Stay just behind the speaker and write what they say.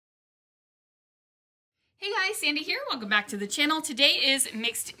Hey guys, Sandy here. Welcome back to the channel. Today is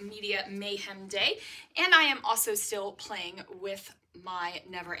Mixed Media Mayhem Day, and I am also still playing with my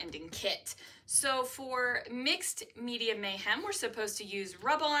never-ending kit. So for Mixed Media Mayhem, we're supposed to use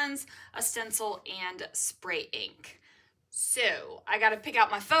rub-ons, a stencil, and spray ink. So I gotta pick out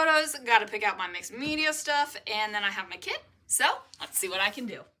my photos, gotta pick out my mixed media stuff, and then I have my kit. So let's see what I can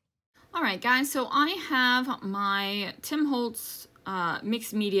do. All right, guys, so I have my Tim Holtz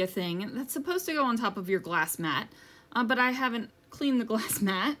mixed media thing that's supposed to go on top of your glass mat, but I haven't cleaned the glass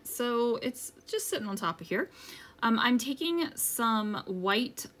mat, so it's just sitting on top of here. I'm taking some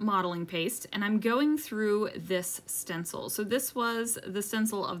white modeling paste and I'm going through this stencil. So this was the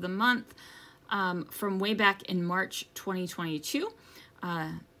stencil of the month from way back in March 2022.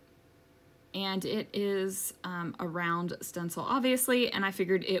 And it is a round stencil, obviously, and I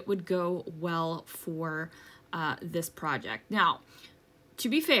figured it would go well for this project. Now, to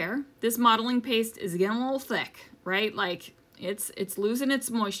be fair, this modeling paste is getting a little thick, right? Like it's losing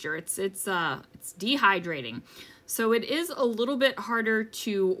its moisture. It's dehydrating. So it is a little bit harder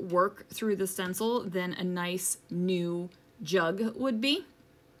to work through the stencil than a nice new jug would be.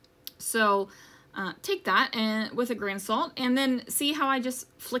 So take that and with a grain of salt, and then see how I just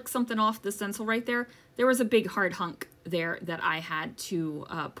flick something off the stencil right there? There was a big hard hunk there that I had to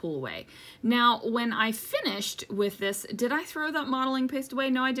pull away. Now, when I finished with this, did I throw that modeling paste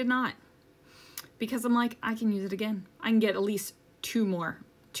away? No, I did not. Because I'm like, I can use it again. I can get at least two more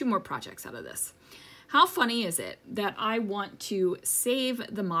projects out of this. How funny is it that I want to save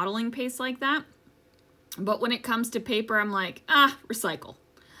the modeling paste like that, but when it comes to paper, I'm like, recycle.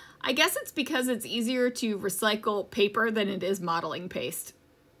 I guess it's because it's easier to recycle paper than it is modeling paste.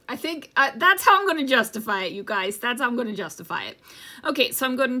 I think that's how I'm going to justify it, you guys. That's how I'm going to justify it. Okay, so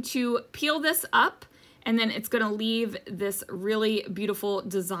I'm going to peel this up, and then it's going to leave this really beautiful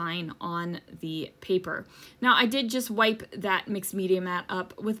design on the paper. Now, I did just wipe that mixed media mat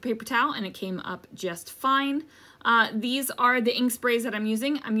up with a paper towel, and it came up just fine. These are the ink sprays that I'm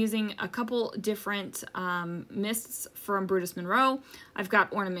using. I'm using a couple different mists from Brutus Monroe. I've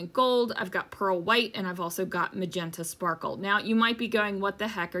got Ornament Gold, I've got Pearl White, and I've also got Magenta Sparkle. Now, you might be going, what the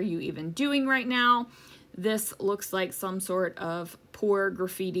heck are you even doing right now? This looks like some sort of poor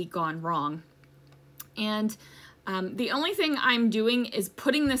graffiti gone wrong. And the only thing I'm doing is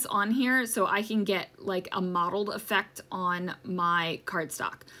putting this on here so I can get like a mottled effect on my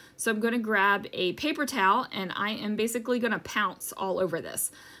cardstock. So I'm going to grab a paper towel and I am basically going to pounce all over this.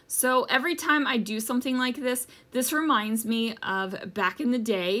 So every time I do something like this, this reminds me of back in the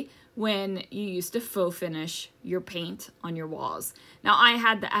day when you used to faux finish your paint on your walls. Now, I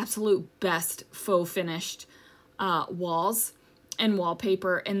had the absolute best faux finished walls and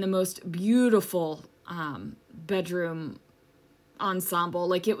wallpaper and the most beautiful bedroom ensemble.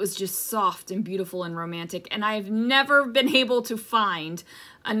 Like, it was just soft and beautiful and romantic, and I've never been able to find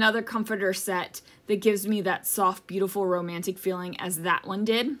another comforter set that gives me that soft, beautiful, romantic feeling as that one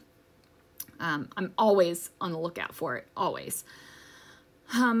did. I'm always on the lookout for it, always.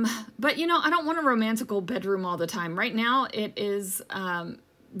 But you know, I don't want a romantical bedroom all the time. Right now it is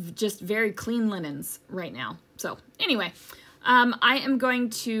just very clean linens right now. So anyway, I am going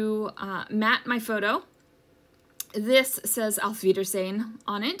to mat my photo. This says Auf Wiedersehen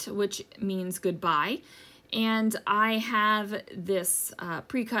on it, which means goodbye. And I have this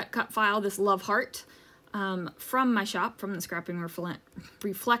pre-cut cut file, this love heart, from my shop, from the Scrapping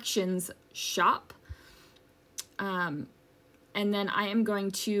Reflections shop. And then I am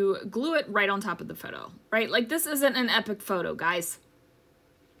going to glue it right on top of the photo, right? Like, this isn't an epic photo, guys.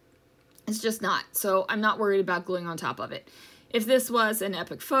 It's just not. So I'm not worried about gluing on top of it. If this was an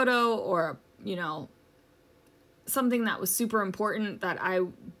epic photo or, you know, something that was super important that I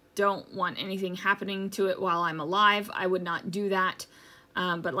don't want anything happening to it while I'm alive, I would not do that.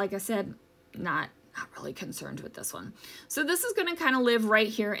 But like I said, not really concerned with this one. So this is going to kind of live right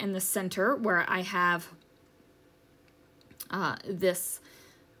here in the center where I have this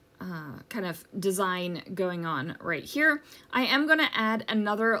kind of design going on right here. I am going to add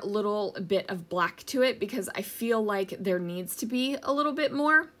another little bit of black to it because I feel like there needs to be a little bit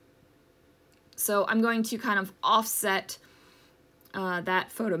more. So I'm going to kind of offset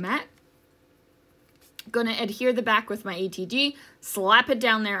that photo mat. Going to adhere the back with my ATG, slap it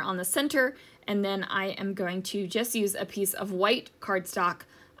down there on the center, and then I am going to just use a piece of white cardstock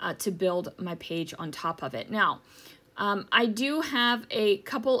to build my page on top of it. Now, I do have a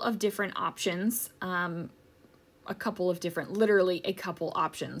couple of different options, literally a couple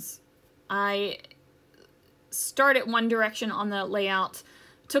options. I started one direction on the layout,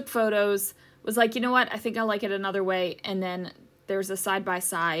 took photos, was like, you know what, I think I like it another way, and then there's a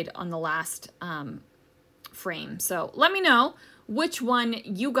side-by-side on the last frame. So let me know which one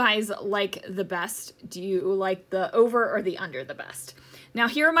you guys like the best. Do you like the over or the under the best? Now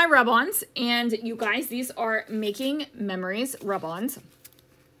here are my rub-ons, and you guys, these are Making Memories rub-ons.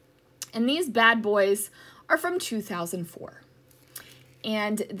 And these bad boys are from 2004.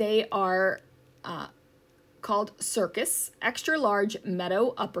 And they are called Circus, extra large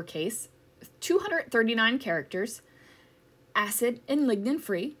meadow uppercase, 239 characters, acid and lignin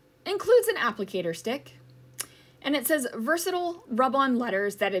free, includes an applicator stick. And it says versatile rub-on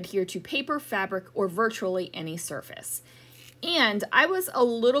letters that adhere to paper, fabric, or virtually any surface. And I was a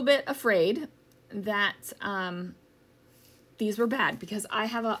little bit afraid that these were bad, because I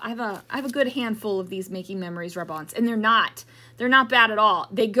have a good handful of these Making Memories rub-ons, and they're not bad at all.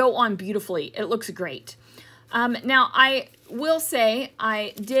 They go on beautifully. It looks great. Now I will say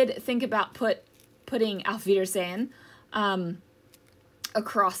I did think about putting Auf Wiedersehen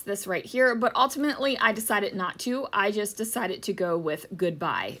across this right here, but ultimately I decided not to. I just decided to go with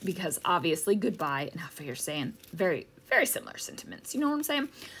goodbye, because obviously goodbye and Auf Wiedersehen, very, very similar sentiments. You know what I'm saying?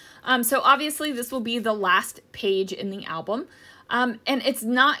 So obviously this will be the last page in the album. And it's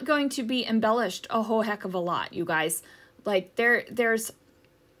not going to be embellished a whole heck of a lot, you guys. Like there's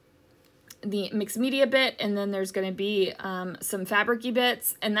the mixed media bit, and then there's going to be some fabric-y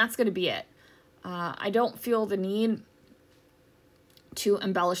bits, and that's going to be it. I don't feel the need to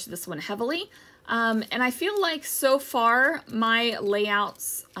embellish this one heavily. And I feel like so far my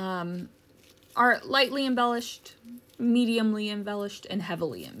layouts are lightly embellished, mediumly embellished, and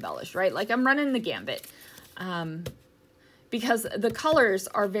heavily embellished, right? Like I'm running the gambit. Because the colors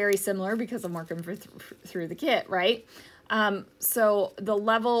are very similar, because I'm working through the kit, right? So the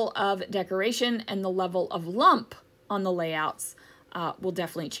level of decoration and the level of lump on the layouts will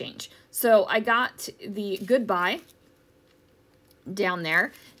definitely change. So I got the goodbye down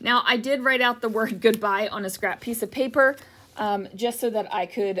there. Now I did write out the word goodbye on a scrap piece of paper, just so that I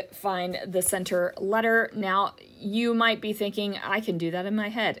could find the center letter. Now you might be thinking, I can do that in my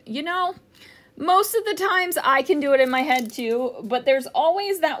head. You know, most of the times I can do it in my head too, but there's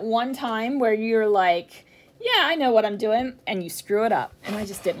always that one time where you're like, yeah, I know what I'm doing, and you screw it up. And I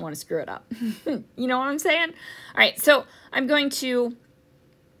just didn't want to screw it up. You know what I'm saying? All right, so I'm going to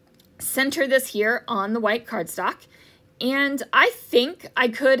center this here on the white cardstock. And I think I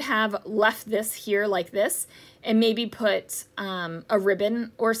could have left this here like this, and maybe put a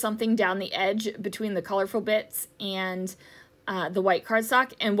ribbon or something down the edge between the colorful bits and the white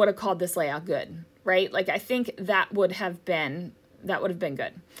cardstock, and would have called this layout good, right? Like I think that would have been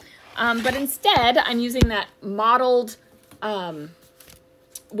good. But instead, I'm using that mottled,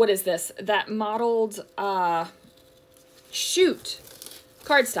 what is this? That mottled, shoot,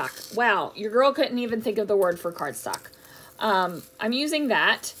 cardstock. Wow, your girl couldn't even think of the word for cardstock. I'm using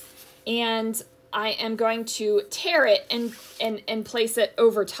that, and I am going to tear it and place it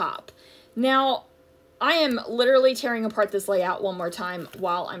over top. Now, I am literally tearing apart this layout one more time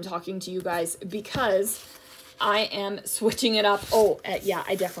while I'm talking to you guys, because I am switching it up. Oh, yeah,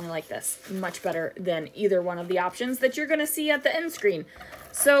 I definitely like this much better than either one of the options that you're going to see at the end screen.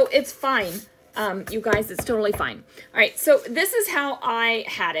 So it's fine. You guys, it's totally fine. All right, so this is how I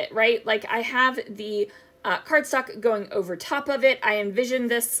had it, right? Like I have the cardstock going over top of it. I envisioned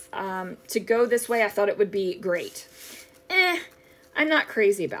this to go this way. I thought it would be great. I'm not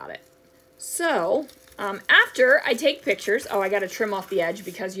crazy about it. So after I take pictures, oh, I got to trim off the edge,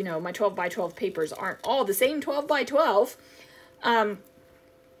 because, you know, my 12 by 12 papers aren't all the same 12 by 12.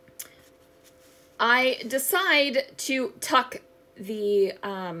 I decide to tuck the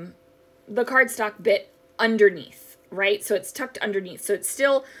cardstock bit underneath, right? So it's tucked underneath. So it's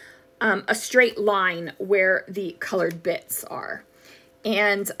still a straight line where the colored bits are.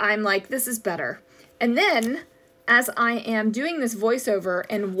 And I'm like, this is better. And then as I am doing this voiceover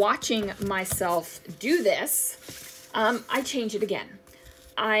and watching myself do this, I change it again.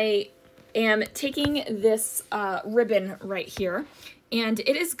 I am taking this ribbon right here, and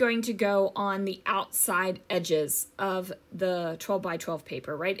it is going to go on the outside edges of the 12 by 12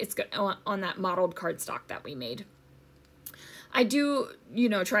 paper, right? It's on that mottled cardstock that we made. I do, you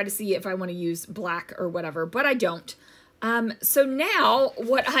know, try to see if I want to use black or whatever, but I don't. So now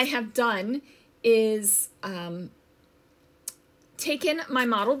what I have done is taken my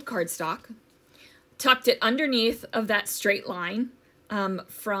mottled cardstock, tucked it underneath of that straight line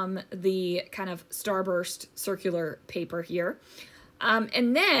from the kind of starburst circular paper here.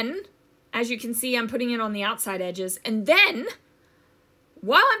 And then, as you can see, I'm putting it on the outside edges. And then,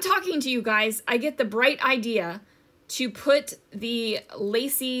 while I'm talking to you guys, I get the bright idea to put the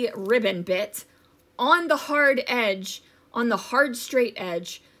lacy ribbon bit on the hard edge, on the hard straight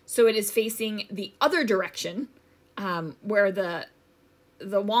edge, so it is facing the other direction, where the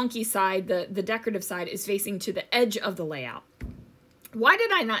wonky side, the decorative side, is facing to the edge of the layout. Why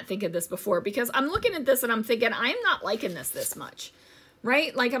did I not think of this before? Because I'm looking at this and I'm thinking, I'm not liking this much,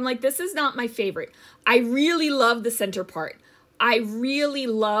 right? Like, I'm like, this is not my favorite. I really love the center part. I really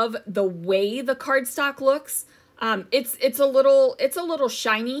love the way the cardstock looks. It's a little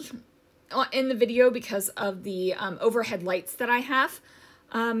shiny in the video because of the overhead lights that I have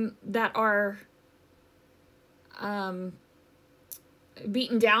that are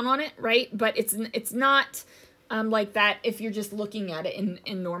beaten down on it, right? But it's not like that if you're just looking at it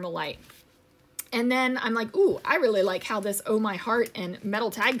in normal light. And then I'm like, ooh, I really like how this Oh My Heart and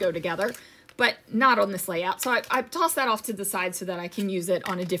metal tag go together, but not on this layout. So I tossed that off to the side so that I can use it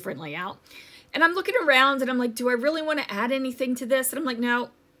on a different layout. And I'm looking around and I'm like, do I really want to add anything to this? And I'm like,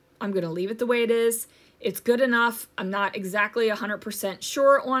 no, I'm going to leave it the way it is. It's good enough. I'm not exactly 100%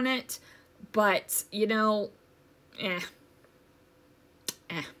 sure on it, but you know,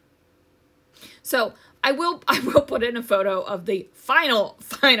 So I will put in a photo of the final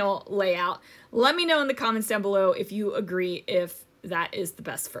layout. Let me know in the comments down below if you agree if that is the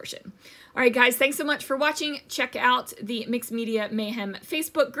best version. All right, guys, thanks so much for watching. Check out the Mixed Media Mayhem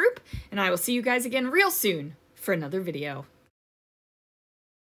Facebook group, and I will see you guys again real soon for another video.